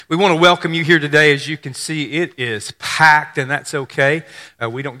We want to welcome you here today. As you can see, it is packed, and that's okay.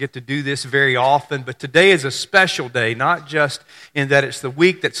 We don't get to do this very often, but today is a special day, not just in that it's the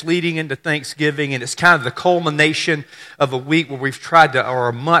week that's leading into Thanksgiving, and it's kind of the culmination of a week where we've tried to, or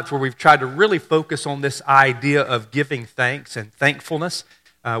a month where we've tried to really focus on this idea of giving thanks and thankfulness.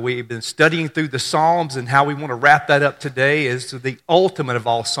 We've been studying through the Psalms, and how we want to wrap that up today is the ultimate of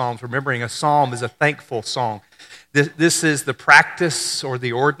all Psalms, remembering a psalm is a thankful song. This is the practice or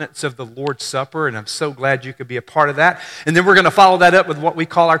the ordinance of the Lord's Supper, and I'm so glad you could be a part of that. And then we're going to follow that up with what we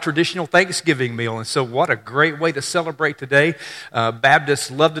call our traditional Thanksgiving meal. And so what a great way to celebrate today.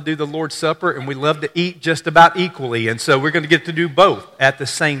 Baptists love to do the Lord's Supper, and we love to eat just about equally. And so we're going to get to do both at the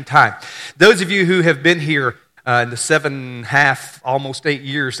same time. Those of you who have been here in the 7.5, almost 8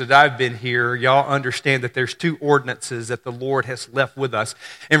 years that I've been here, y'all understand that there's two ordinances that the Lord has left with us.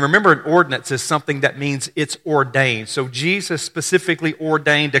 And remember, an ordinance is something that means it's ordained. So Jesus specifically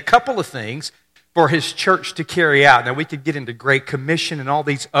ordained a couple of things for his church to carry out. Now, we could get into Great Commission and all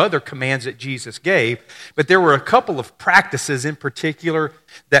these other commands that Jesus gave, but there were a couple of practices in particular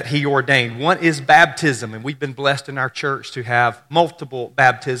that he ordained. One is baptism, and we've been blessed in our church to have multiple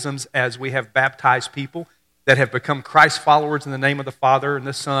baptisms as we have baptized people that have become Christ followers in the name of the Father and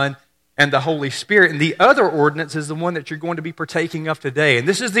the Son and the Holy Spirit. And the other ordinance is the one that you're going to be partaking of today. And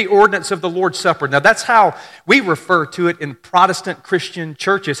this is the ordinance of the Lord's Supper. Now, that's how we refer to it in Protestant Christian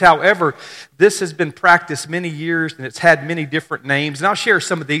churches. However, this has been practiced many years, and it's had many different names. And I'll share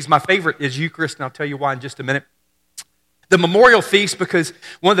some of these. My favorite is Eucharist, and I'll tell you why in just a minute. The memorial feast, because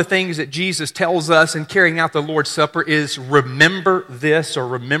one of the things that Jesus tells us in carrying out the Lord's Supper is remember this, or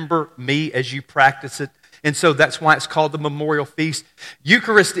remember me as you practice it. And so that's why it's called the memorial feast.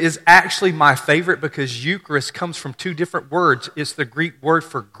 Eucharist is actually my favorite because Eucharist comes from two different words. It's the Greek word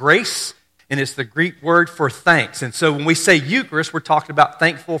for grace, and it's the Greek word for thanks. And so when we say Eucharist, we're talking about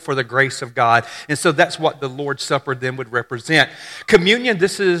thankful for the grace of God. And so that's what the Lord's Supper then would represent. Communion,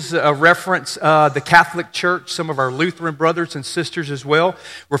 this is a reference, the Catholic Church, some of our Lutheran brothers and sisters as well,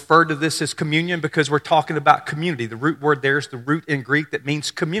 refer to this as communion because we're talking about community. The root word there is the root in Greek that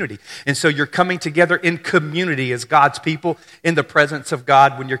means community. And so you're coming together in community as God's people in the presence of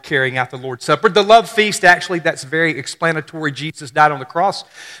God when you're carrying out the Lord's Supper. The love feast, actually, that's very explanatory. Jesus died on the cross.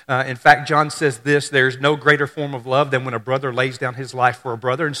 In fact, John says this, there's no greater form of love than when a brother lays down his life for a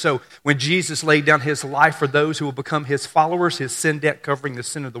brother. And so when Jesus laid down his life for those who will become his followers, his sin debt covering the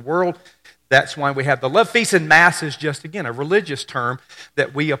sin of the world, that's why we have the love feast. And Mass is just, again, a religious term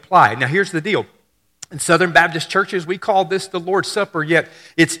that we apply. Now, here's the deal. In Southern Baptist churches, we call this the Lord's Supper, yet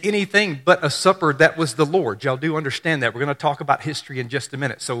it's anything but a supper that was the Lord. Y'all do understand that. We're going to talk about history in just a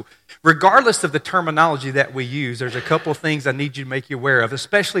minute. So regardless of the terminology that we use, there's a couple of things I need you to make you aware of,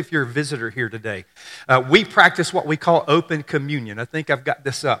 especially if you're a visitor here today. We practice what we call open communion. I think I've got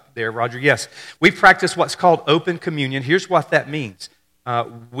this up there, Roger. Yes, we practice what's called open communion. Here's what that means.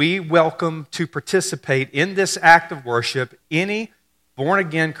 We welcome to participate in this act of worship any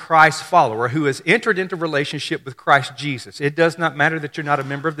born-again Christ follower who has entered into relationship with Christ Jesus. It does not matter that you're not a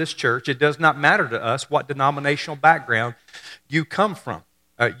member of this church. It does not matter to us what denominational background you come from.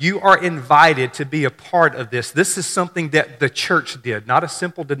 You are invited to be a part of this. This is something that the church did, not a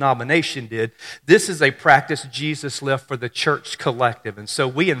simple denomination did. This is a practice Jesus left for the church collective. And so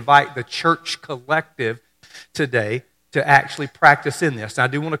we invite the church collective today to actually practice in this. Now, I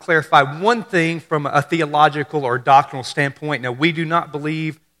do want to clarify one thing from a theological or doctrinal standpoint. Now, we do not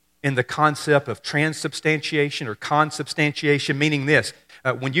believe in the concept of transubstantiation or consubstantiation, meaning this.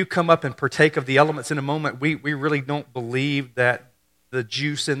 When you come up and partake of the elements in a moment, we really don't believe that the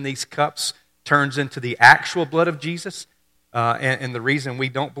juice in these cups turns into the actual blood of Jesus. And the reason we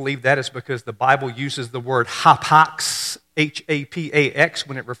don't believe that is because the Bible uses the word hapax, H-A-P-A-X,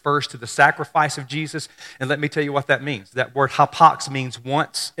 when it refers to the sacrifice of Jesus. And let me tell you what that means. That word hapax means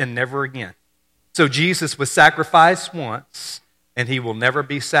once and never again. So Jesus was sacrificed once, and he will never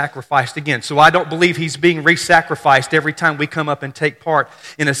be sacrificed again. So I don't believe he's being re-sacrificed every time we come up and take part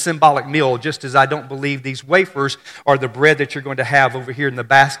in a symbolic meal, just as I don't believe these wafers or the bread that you're going to have over here in the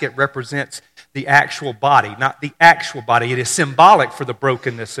basket represents the actual body, not the actual body. It is symbolic for the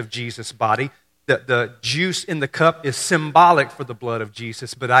brokenness of Jesus' body. The juice in the cup is symbolic for the blood of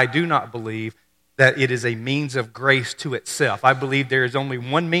Jesus, but I do not believe that it is a means of grace to itself. I believe there is only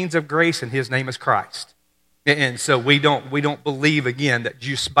one means of grace, and his name is Christ. And so we don't believe, again, that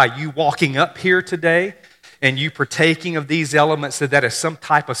just by you walking up here today and you partaking of these elements, that is some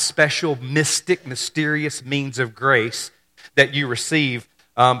type of special, mystic, mysterious means of grace that you receive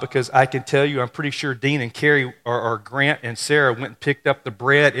because I can tell you, I'm pretty sure Dean and Carrie or Grant and Sarah went and picked up the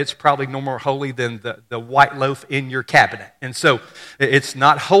bread. It's probably no more holy than the white loaf in your cabinet. And so it's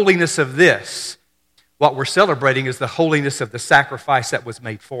not holiness of this. What we're celebrating is the holiness of the sacrifice that was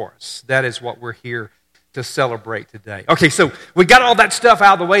made for us. That is what we're here to celebrate today. Okay, so we got all that stuff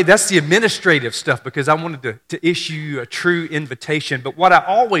out of the way. That's the administrative stuff because I wanted to issue you a true invitation. But what I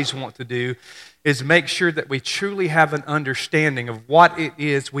always want to do is make sure that we truly have an understanding of what it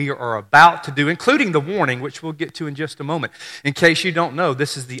is we are about to do, including the warning, which we'll get to in just a moment. In case you don't know,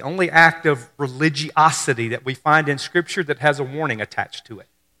 this is the only act of religiosity that we find in Scripture that has a warning attached to it.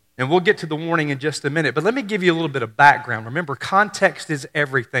 And we'll get to the warning in just a minute, but let me give you a little bit of background. Remember, context is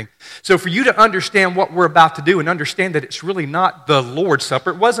everything. So for you to understand what we're about to do and understand that it's really not the Lord's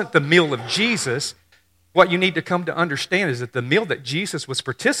Supper, it wasn't the meal of Jesus, what you need to come to understand is that the meal that Jesus was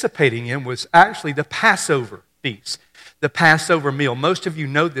participating in was actually the Passover feast, the Passover meal. Most of you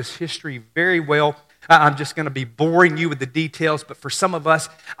know this history very well. I'm just going to be boring you with the details, but for some of us,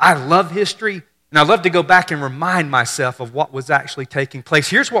 I love history. And I love to go back and remind myself of what was actually taking place.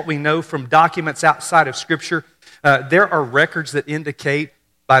 Here's what we know from documents outside of Scripture. There are records that indicate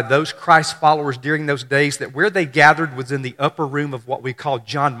by those Christ followers during those days that where they gathered was in the upper room of what we call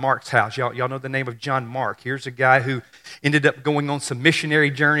John Mark's house. Y'all know the name of John Mark. Here's a guy who ended up going on some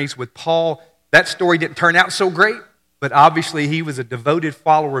missionary journeys with Paul. That story didn't turn out so great, but obviously he was a devoted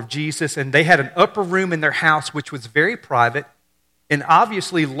follower of Jesus, and they had an upper room in their house which was very private, and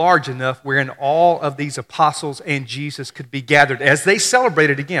obviously large enough wherein all of these apostles and Jesus could be gathered as they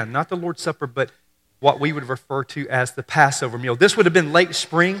celebrated, again, not the Lord's Supper, but what we would refer to as the Passover meal. This would have been late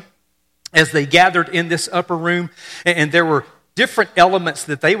spring as they gathered in this upper room, and there were different elements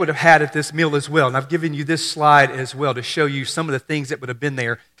that they would have had at this meal as well. And I've given you this slide as well to show you some of the things that would have been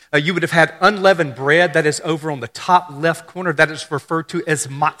there. You would have had unleavened bread that is over on the top left corner. That is referred to as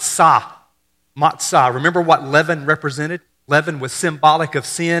matzah. Matzah. Remember what leaven represented? Leaven was symbolic of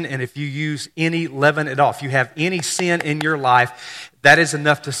sin, and if you use any leaven at all, if you have any sin in your life, that is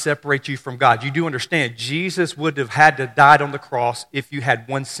enough to separate you from God. You do understand, Jesus would have had to die on the cross if you had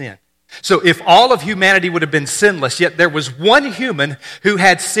one sin. So if all of humanity would have been sinless, yet there was one human who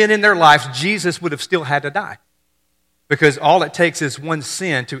had sin in their lives, Jesus would have still had to die. Because all it takes is one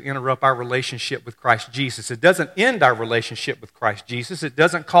sin to interrupt our relationship with Christ Jesus. It doesn't end our relationship with Christ Jesus. It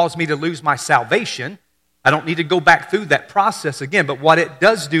doesn't cause me to lose my salvation. I don't need to go back through that process again, but what it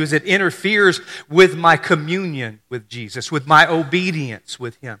does do is it interferes with my communion with Jesus, with my obedience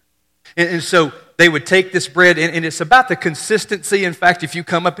with Him. And so they would take this bread, and it's about the consistency. In fact, if you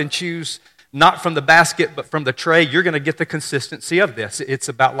come up and choose not from the basket but from the tray, you're going to get the consistency of this. It's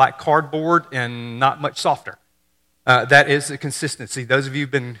about like cardboard and not much softer. That is the consistency. Those of you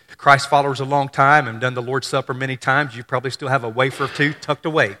who've been Christ followers a long time and done the Lord's Supper many times, you probably still have a wafer or two tucked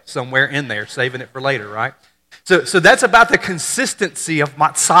away somewhere in there, saving it for later, right? So that's about the consistency of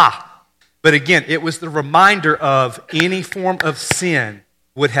matzah. But again, it was the reminder of any form of sin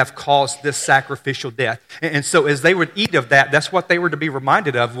would have caused this sacrificial death. And so as they would eat of that, that's what they were to be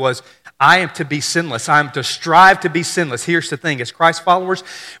reminded of was, I am to be sinless. I am to strive to be sinless. Here's the thing, as Christ followers,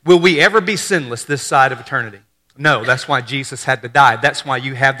 will we ever be sinless this side of eternity? No, that's why Jesus had to die. That's why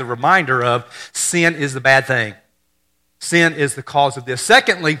you have the reminder of sin is the bad thing. Sin is the cause of this.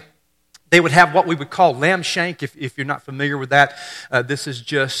 Secondly, they would have what we would call lamb shank. If you're not familiar with that, this is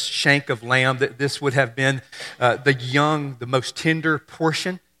just shank of lamb. This would have been the young, the most tender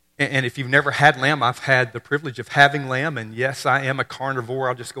portion. And if you've never had lamb, I've had the privilege of having lamb. And yes, I am a carnivore.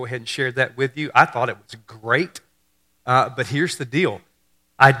 I'll just go ahead and share that with you. I thought it was great. But here's the deal.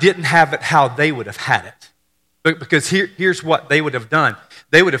 I didn't have it how they would have had it. Because here's what they would have done.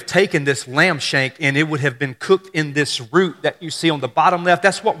 They would have taken this lamb shank and it would have been cooked in this root that you see on the bottom left.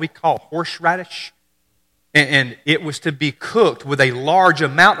 That's what we call horseradish. And it was to be cooked with a large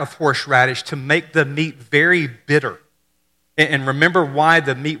amount of horseradish to make the meat very bitter. And remember why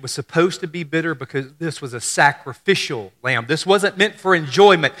the meat was supposed to be bitter? Because this was a sacrificial lamb. This wasn't meant for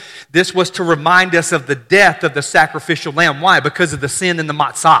enjoyment. This was to remind us of the death of the sacrificial lamb. Why? Because of the sin in the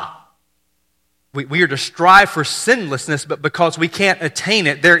matzah. We are to strive for sinlessness, but because we can't attain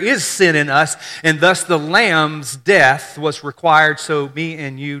it, there is sin in us, and thus the lamb's death was required so me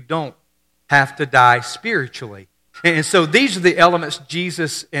and you don't have to die spiritually. And so these are the elements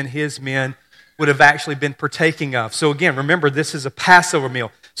Jesus and his men would have actually been partaking of. So again, remember, this is a Passover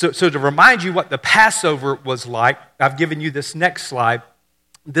meal. So to remind you what the Passover was like, I've given you this next slide.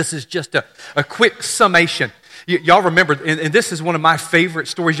 This is just a quick summation. Y'all remember, and this is one of my favorite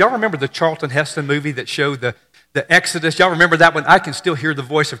stories. Y'all remember the Charlton Heston movie that showed the Exodus? Y'all remember that one? I can still hear the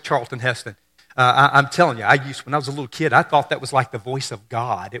voice of Charlton Heston. I'm telling you, when I was a little kid, I thought that was like the voice of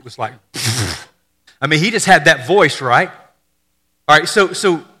God. It was like, I mean, he just had that voice, right? All right,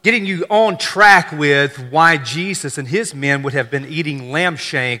 so getting you on track with why Jesus and his men would have been eating lamb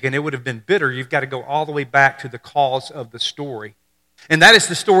shank and it would have been bitter, you've got to go all the way back to the cause of the story. And that is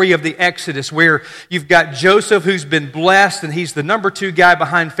the story of the Exodus, where you've got Joseph who's been blessed, and he's the number 2 guy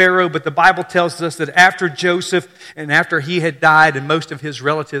behind Pharaoh, but the Bible tells us that after Joseph and after he had died and most of his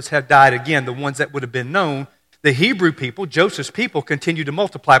relatives had died, again, the ones that would have been known, the Hebrew people, Joseph's people, continued to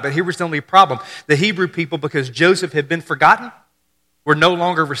multiply. But here was the only problem. The Hebrew people, because Joseph had been forgotten, were no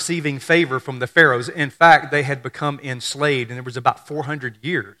longer receiving favor from the pharaohs. In fact, they had become enslaved, and there was about 400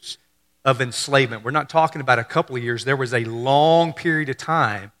 years of enslavement. We're not talking about a couple of years. There was a long period of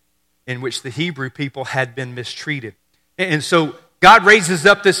time in which the Hebrew people had been mistreated. And so God raises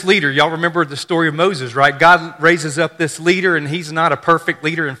up this leader. Y'all remember the story of Moses, right? God raises up this leader, and he's not a perfect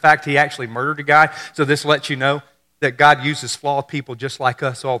leader. In fact, he actually murdered a guy. So this lets you know that God uses flawed people just like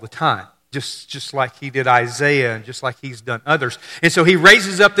us all the time. Just like he did Isaiah and just like he's done others. And so he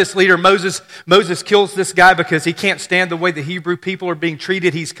raises up this leader, Moses. Moses kills this guy because he can't stand the way the Hebrew people are being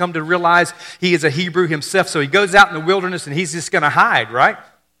treated. He's come to realize he is a Hebrew himself. So he goes out in the wilderness and he's just going to hide, right?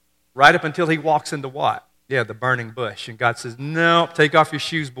 Right up until he walks into what? Yeah, the burning bush. And God says, no, take off your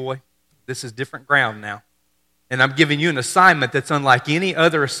shoes, boy. This is different ground now. And I'm giving you an assignment that's unlike any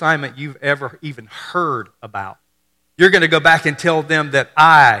other assignment you've ever even heard about. You're going to go back and tell them that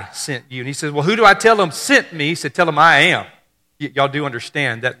I sent you. And he says, well, who do I tell them sent me? He said, tell them I am. Y'all do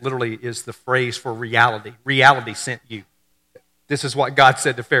understand that literally is the phrase for reality. Reality sent you. This is what God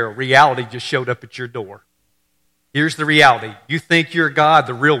said to Pharaoh. Reality just showed up at your door. Here's the reality. You think you're God,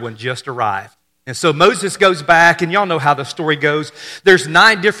 the real one just arrived. And so Moses goes back, and y'all know how the story goes. There's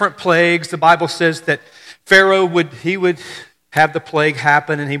 9 different plagues. The Bible says that Pharaoh would have the plague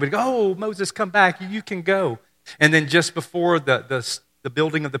happen, and he would go, oh, Moses, come back. You can go. And then just before the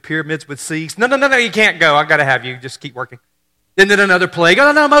building of the pyramids would cease, no, you can't go. I've got to have you. Just keep working. And then another plague.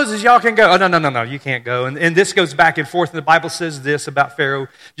 Oh, no, Moses, y'all can go. Oh, no, you can't go. And this goes back and forth. And the Bible says this about Pharaoh,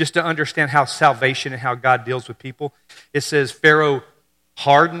 just to understand how salvation and how God deals with people. It says Pharaoh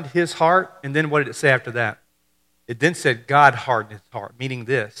hardened his heart. And then what did it say after that? It then said God hardened his heart, meaning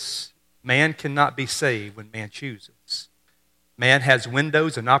this: man cannot be saved when man chooses. Man has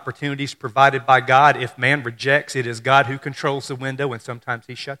windows and opportunities provided by God. If man rejects, it is God who controls the window, and sometimes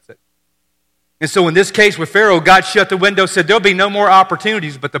he shuts it. And so in this case with Pharaoh, God shut the window, said there'll be no more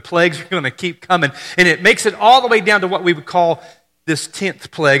opportunities, but the plagues are going to keep coming. And it makes it all the way down to what we would call this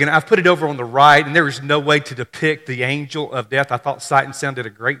 10th plague. And I've put it over on the right, and there is no way to depict the angel of death. I thought Sight and Sound did a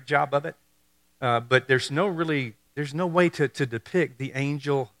great job of it. But there's no way to depict the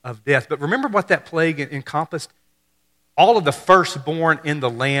angel of death. But remember what that plague encompassed? All of the firstborn in the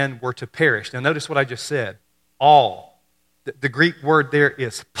land were to perish. Now notice what I just said. All. The Greek word there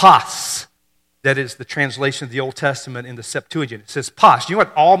is pas. That is the translation of the Old Testament in the Septuagint. It says pas. You know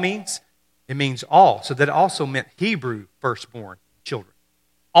what all means? It means all. So that also meant Hebrew firstborn children.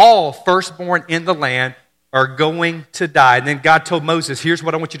 All firstborn in the land are going to die. And then God told Moses, here's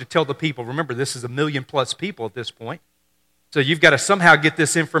what I want you to tell the people. Remember, this is 1 million plus people at this point. So you've got to somehow get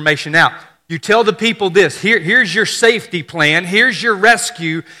this information out. You tell the people this, here's your safety plan, here's your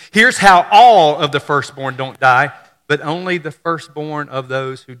rescue, here's how all of the firstborn don't die, but only the firstborn of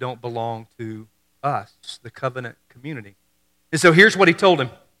those who don't belong to us, the covenant community. And so here's what he told him.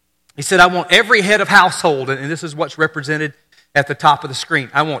 He said, I want every head of household, and this is what's represented at the top of the screen.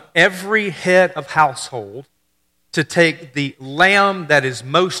 I want every head of household to take the lamb that is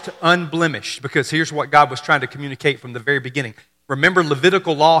most unblemished, because here's what God was trying to communicate from the very beginning. Remember,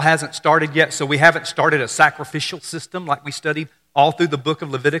 Levitical law hasn't started yet, so we haven't started a sacrificial system like we studied all through the book of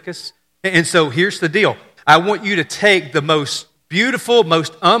Leviticus. And so here's the deal. I want you to take the most beautiful,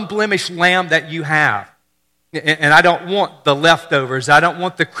 most unblemished lamb that you have. And I don't want the leftovers. I don't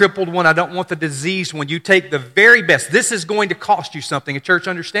want the crippled one. I don't want the diseased one. You take the very best. This is going to cost you something. And church,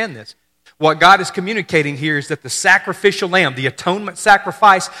 understand this. What God is communicating here is that the sacrificial lamb, the atonement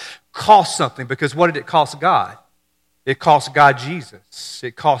sacrifice, cost something. Because what did it cost God? It cost God Jesus.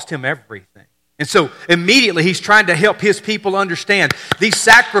 It cost him everything. And so immediately he's trying to help his people understand these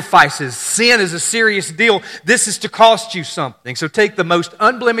sacrifices, sin is a serious deal. This is to cost you something. So take the most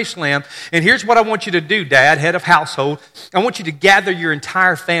unblemished lamb, and here's what I want you to do, Dad, head of household. I want you to gather your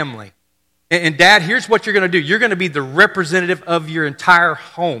entire family. And Dad, here's what you're going to do. You're going to be the representative of your entire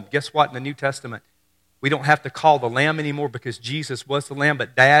home. Guess what? In the New Testament, we don't have to call the lamb anymore because Jesus was the lamb,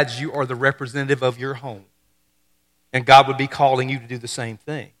 but dads, you are the representative of your home. And God would be calling you to do the same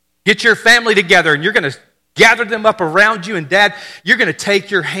thing. Get your family together, and you're going to gather them up around you. And Dad, you're going to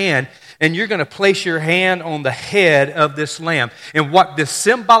take your hand, and you're going to place your hand on the head of this lamb. And what this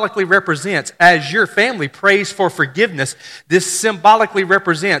symbolically represents, as your family prays for forgiveness, this symbolically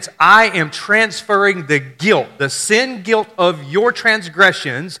represents, I am transferring the guilt, the sin guilt of your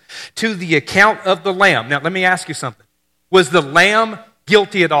transgressions to the account of the lamb. Now, let me ask you something. Was the lamb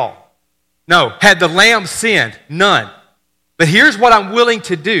guilty at all? No. Had the lamb sinned? None. But here's what I'm willing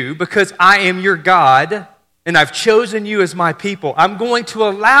to do because I am your God and I've chosen you as my people. I'm going to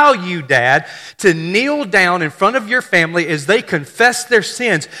allow you, Dad, to kneel down in front of your family as they confess their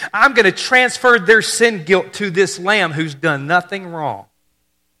sins. I'm going to transfer their sin guilt to this lamb who's done nothing wrong.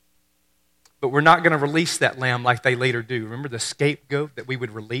 But we're not going to release that lamb like they later do. Remember the scapegoat that we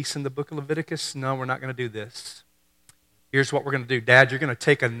would release in the book of Leviticus? No, we're not going to do this. Here's what we're going to do. Dad, you're going to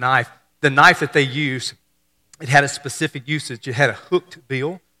take a knife. The knife that they used, it had a specific usage. It had a hooked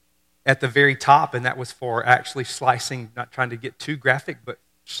bill at the very top, and that was for actually slicing, not trying to get too graphic, but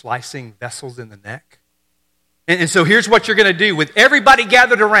slicing vessels in the neck. And so here's what you're going to do with everybody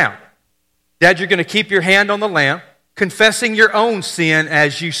gathered around. Dad, you're going to keep your hand on the lamb, confessing your own sin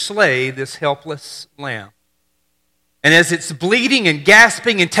as you slay this helpless lamb. And as it's bleeding and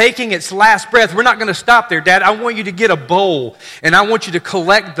gasping and taking its last breath, we're not going to stop there, Dad. I want you to get a bowl, and I want you to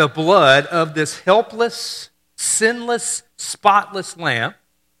collect the blood of this helpless, sinless, spotless lamb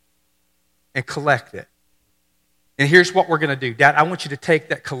and collect it. And here's what we're going to do. Dad, I want you to take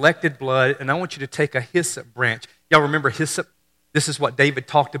that collected blood, and I want you to take a hyssop branch. Y'all remember hyssop? This is what David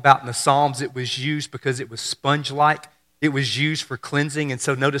talked about in the Psalms. It was used because it was sponge-like. It was used for cleansing, and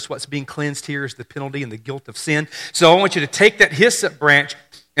so notice what's being cleansed here is the penalty and the guilt of sin. So I want you to take that hyssop branch,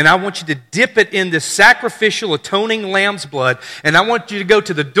 and I want you to dip it in this sacrificial, atoning lamb's blood, and I want you to go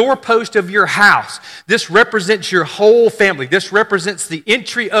to the doorpost of your house. This represents your whole family. This represents the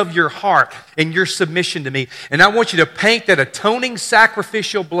entry of your heart and your submission to me. And I want you to paint that atoning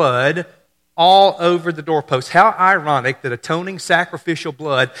sacrificial blood all over the doorpost. How ironic that atoning sacrificial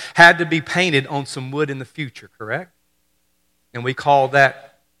blood had to be painted on some wood in the future, correct? And we call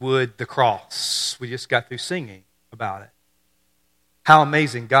that wood the cross. We just got through singing about it. How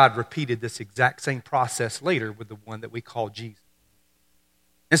amazing God repeated this exact same process later with the one that we call Jesus.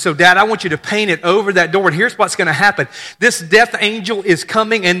 And so, Dad, I want you to paint it over that door. And here's what's going to happen. This death angel is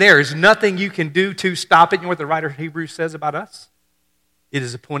coming, and there is nothing you can do to stop it. You know what the writer of Hebrews says about us? It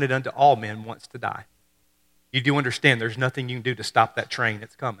is appointed unto all men once to die. You do understand there's nothing you can do to stop that train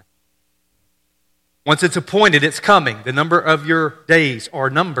that's coming. Once it's appointed, it's coming. The number of your days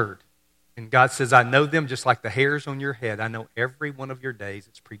are numbered. And God says, I know them just like the hairs on your head. I know every one of your days.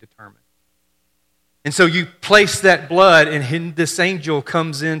 It's predetermined. And so you place that blood, and this angel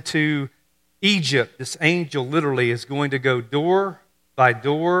comes into Egypt. This angel literally is going to go door by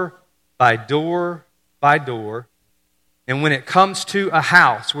door by door by door. And when it comes to a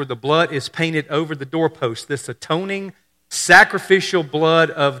house where the blood is painted over the doorpost, this atoning sacrificial blood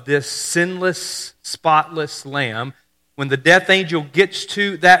of this sinless, spotless lamb, when the death angel gets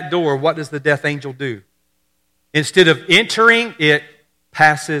to that door, what does the death angel do? Instead of entering, it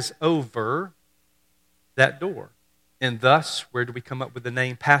passes over that door. And thus, where do we come up with the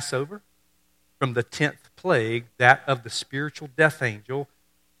name Passover? From the 10th plague, that of the spiritual death angel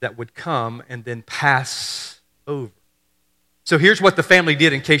that would come and then pass over. So here's what the family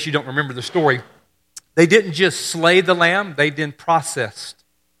did in case you don't remember the story. They didn't just slay the lamb, they then processed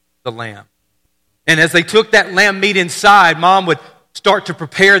the lamb. And as they took that lamb meat inside, Mom would start to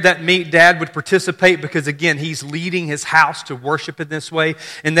prepare that meat. Dad would participate because, again, he's leading his house to worship in this way.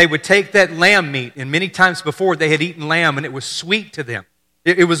 And they would take that lamb meat, and many times before they had eaten lamb, and it was sweet to them.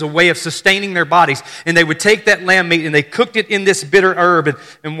 It was a way of sustaining their bodies. And they would take that lamb meat, and they cooked it in this bitter herb.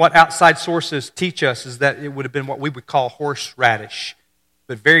 And what outside sources teach us is that it would have been what we would call horseradish,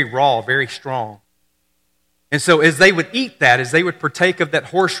 but very raw, very strong. And so as they would eat that, as they would partake of that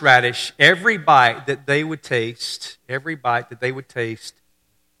horseradish, every bite that they would taste,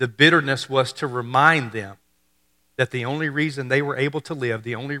 the bitterness was to remind them that the only reason they were able to live,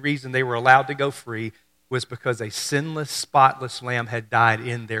 the only reason they were allowed to go free, was because a sinless, spotless lamb had died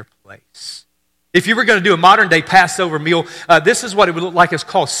in their place. If you were going to do a modern-day Passover meal, this is what it would look like. It's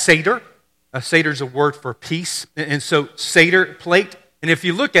called Seder. Seder is a word for peace. And so Seder plate. And if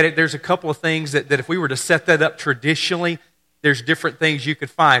you look at it, there's a couple of things that if we were to set that up traditionally, there's different things you could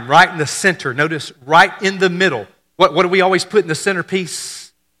find. Right in the center, notice right in the middle. What do we always put in the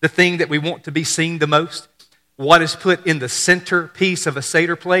centerpiece? The thing that we want to be seen the most? What is put in the centerpiece of a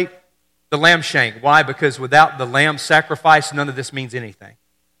Seder plate? The lamb shank. Why? Because without the lamb sacrifice, none of this means anything.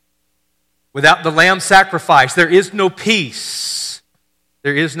 Without the lamb sacrifice, there is no peace.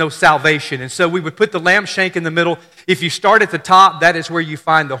 There is no salvation. And so we would put the lamb shank in the middle. If you start at the top, that is where you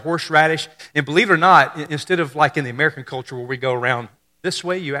find the horseradish. And believe it or not, instead of like in the American culture where we go around this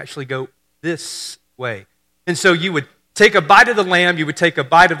way, you actually go this way. And so you would take a bite of the lamb, you would take a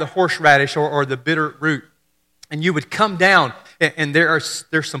bite of the horseradish or the bitter root, and you would come down, and there's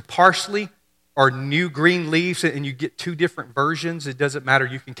some parsley or new green leaves, and you get two different versions. It doesn't matter.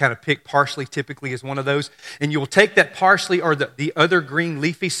 You can kind of pick parsley typically as one of those. And you will take that parsley or the other green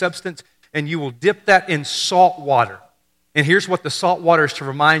leafy substance, and you will dip that in salt water. And here's what the salt water is to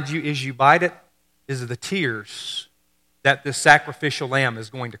remind you as you bite it, is the tears that this sacrificial lamb is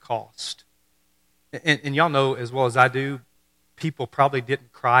going to cost. And y'all know as well as I do, people probably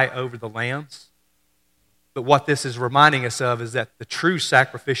didn't cry over the lambs. But what this is reminding us of is that the true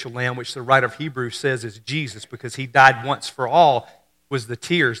sacrificial lamb, which the writer of Hebrews says is Jesus, because he died once for all, was the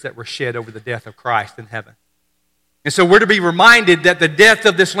tears that were shed over the death of Christ in heaven. And so we're to be reminded that the death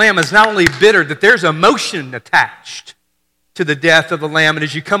of this lamb is not only bitter, that there's emotion attached to the death of the lamb. And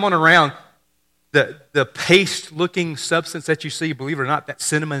as you come on around, the paste-looking substance that you see, believe it or not, that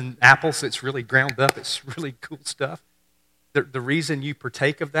cinnamon apples, it's really ground up. It's really cool stuff. The reason you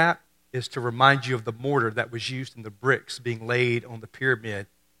partake of that is to remind you of the mortar that was used in the bricks being laid on the pyramid,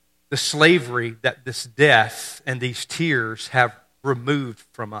 the slavery that this death and these tears have removed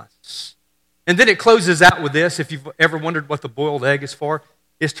from us. And then it closes out with this. If you've ever wondered what the boiled egg is for,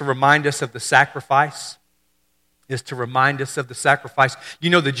 is to remind us of the sacrifice. Is to remind us of the sacrifice. You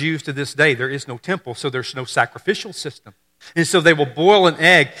know, the Jews to this day, there is no temple, so there's no sacrificial system. And so they will boil an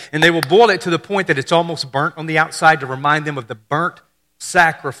egg, and they will boil it to the point that it's almost burnt on the outside to remind them of the burnt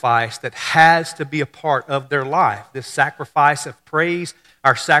sacrifice that has to be a part of their life. This sacrifice of praise,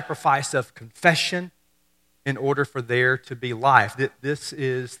 our sacrifice of confession, in order for there to be life. This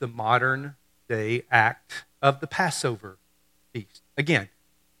is the modern day act of the Passover feast. Again,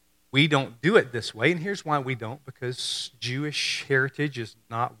 we don't do it this way, and here's why we don't, because Jewish heritage is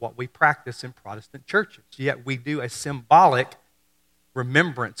not what we practice in Protestant churches. Yet we do a symbolic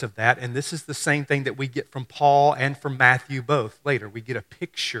remembrance of that, and this is the same thing that we get from Paul and from Matthew both later. We get a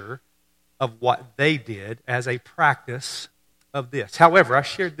picture of what they did as a practice of this. However, I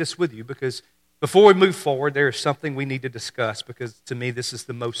shared this with you because before we move forward, there is something we need to discuss, because to me this is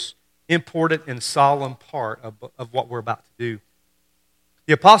the most important and solemn part of what we're about to do.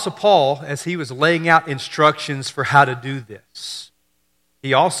 The Apostle Paul, as he was laying out instructions for how to do this,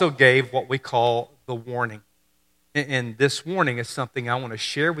 he also gave what we call the warning. And this warning is something I want to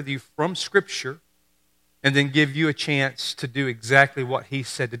share with you from Scripture and then give you a chance to do exactly what he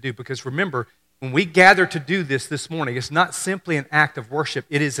said to do. Because remember, when we gather to do this morning, it's not simply an act of worship,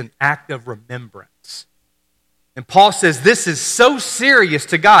 it is an act of remembrance. And Paul says this is so serious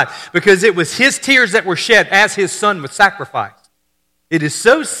to God because it was his tears that were shed as his son was sacrificed. It is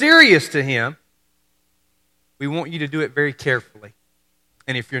so serious to him, we want you to do it very carefully.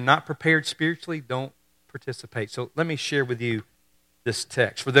 And if you're not prepared spiritually, don't participate. So let me share with you this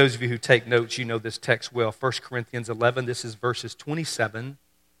text. For those of you who take notes, you know this text well. 1 Corinthians 11, this is verses 27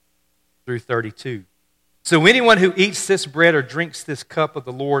 through 32. So anyone who eats this bread or drinks this cup of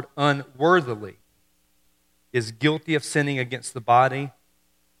the Lord unworthily is guilty of sinning against the body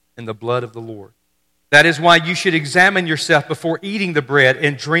and the blood of the Lord. That is why you should examine yourself before eating the bread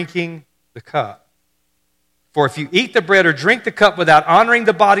and drinking the cup. For if you eat the bread or drink the cup without honoring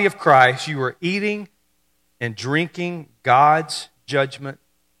the body of Christ, you are eating and drinking God's judgment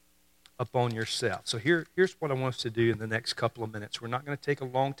upon yourself. So here's what I want us to do in the next couple of minutes. We're not going to take a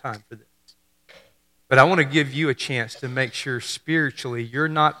long time for this. But I want to give you a chance to make sure spiritually you're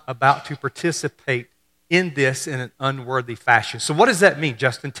not about to participate in this in an unworthy fashion. So what does that mean,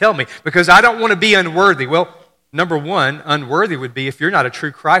 Justin? Tell me. Because I don't want to be unworthy. Well, number one, unworthy would be if you're not a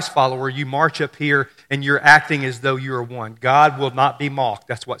true Christ follower, you march up here and you're acting as though you are one. God will not be mocked.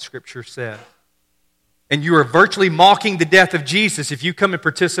 That's what Scripture says. And you are virtually mocking the death of Jesus if you come and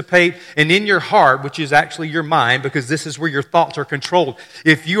participate, and in your heart, which is actually your mind, because this is where your thoughts are controlled,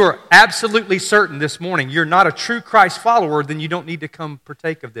 if you are absolutely certain this morning you're not a true Christ follower, then you don't need to come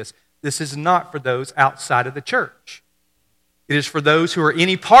partake of this. This is not for those outside of the church. It is for those who are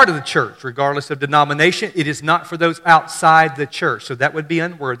any part of the church, regardless of denomination. It is not for those outside the church. So that would be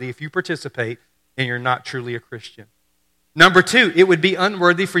unworthy if you participate and you're not truly a Christian. Number two, it would be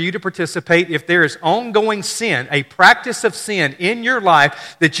unworthy for you to participate if there is ongoing sin, a practice of sin in your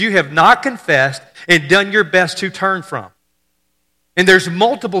life that you have not confessed and done your best to turn from. And there's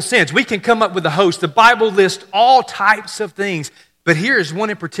multiple sins. We can come up with a host. The Bible lists all types of things. But here is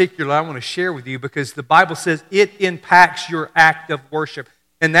one in particular I want to share with you because the Bible says it impacts your act of worship,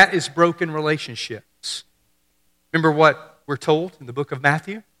 and that is broken relationships. Remember what we're told in the book of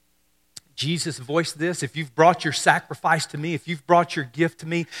Matthew. Jesus voiced this: if you've brought your sacrifice to me, if you've brought your gift to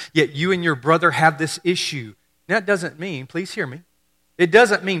me, yet you and your brother have this issue. Now, it doesn't mean, please hear me, it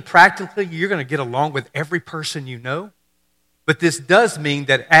doesn't mean practically you're going to get along with every person you know. But this does mean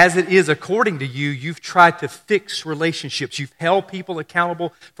that as it is according to you, you've tried to fix relationships. You've held people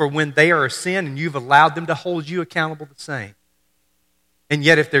accountable for when they are a sin, and you've allowed them to hold you accountable the same. And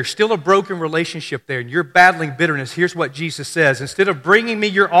yet, if there's still a broken relationship there and you're battling bitterness, here's what Jesus says. Instead of bringing me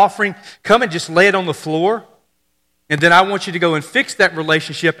your offering, come and just lay it on the floor. And then I want you to go and fix that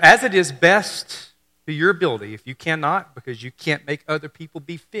relationship as it is best to your ability. If you cannot, because you can't make other people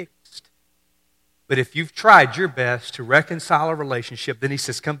be fixed. But if you've tried your best to reconcile a relationship, then he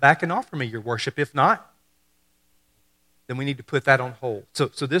says, come back and offer me your worship. If not, then we need to put that on hold. So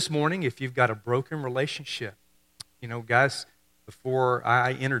this morning, if you've got a broken relationship, you know, guys, before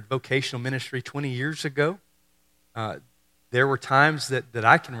I entered vocational ministry 20 years ago, there were times that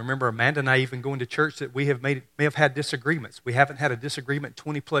I can remember Amanda and I even going to church that we may have had disagreements. We haven't had a disagreement in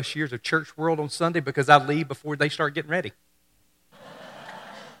 20 plus years of church world on Sunday because I leave before they start getting ready.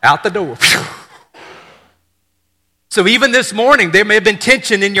 Out the door. So even this morning, there may have been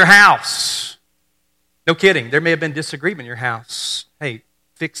tension in your house. No kidding. There may have been disagreement in your house. Hey,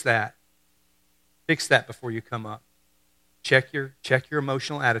 fix that. Fix that before you come up. Check your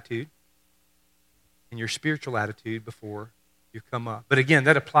emotional attitude and your spiritual attitude before you come up. But again,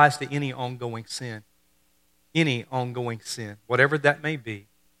 that applies to any ongoing sin. Any ongoing sin, whatever that may be.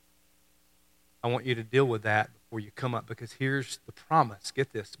 I want you to deal with that before you come up, because here's the promise.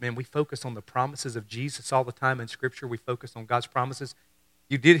 Get this. Man, we focus on the promises of Jesus all the time in Scripture. We focus on God's promises.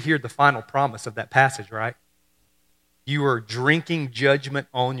 You did hear the final promise of that passage, right? You are drinking judgment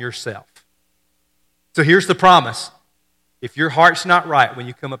on yourself. So here's the promise. If your heart's not right when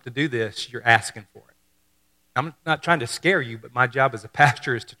you come up to do this, you're asking for it. I'm not trying to scare you, but my job as a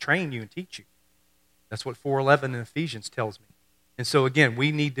pastor is to train you and teach you. That's what 4:11 in Ephesians tells me. And so again,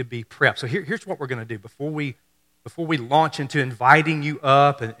 we need to be prepped. So here's what we're going to do. Before we launch into inviting you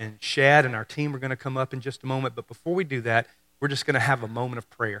up, and Shad and our team are going to come up in just a moment, but before we do that, we're just going to have a moment of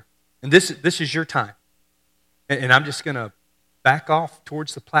prayer. And this is your time. And I'm just going to back off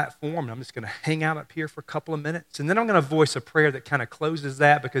towards the platform, and I'm just going to hang out up here for a couple of minutes. And then I'm going to voice a prayer that kind of closes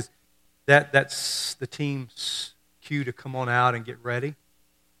that, because that's the team's cue to come on out and get ready.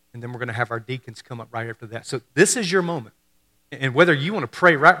 And then we're going to have our deacons come up right after that. So this is your moment. And whether you want to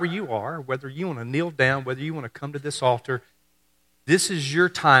pray right where you are, whether you want to kneel down, whether you want to come to this altar, this is your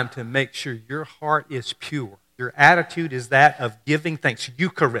time to make sure your heart is pure. Your attitude is that of giving thanks.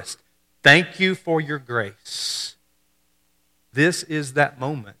 Eucharist. Thank you for your grace. This is that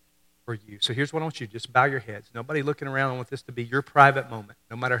moment for you. So here's what I want you to do. Just bow your heads. Nobody looking around. I want this to be your private moment.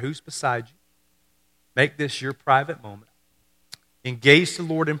 No matter who's beside you, make this your private moment. Engage the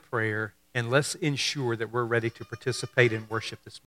Lord in prayer, and let's ensure that we're ready to participate in worship this morning.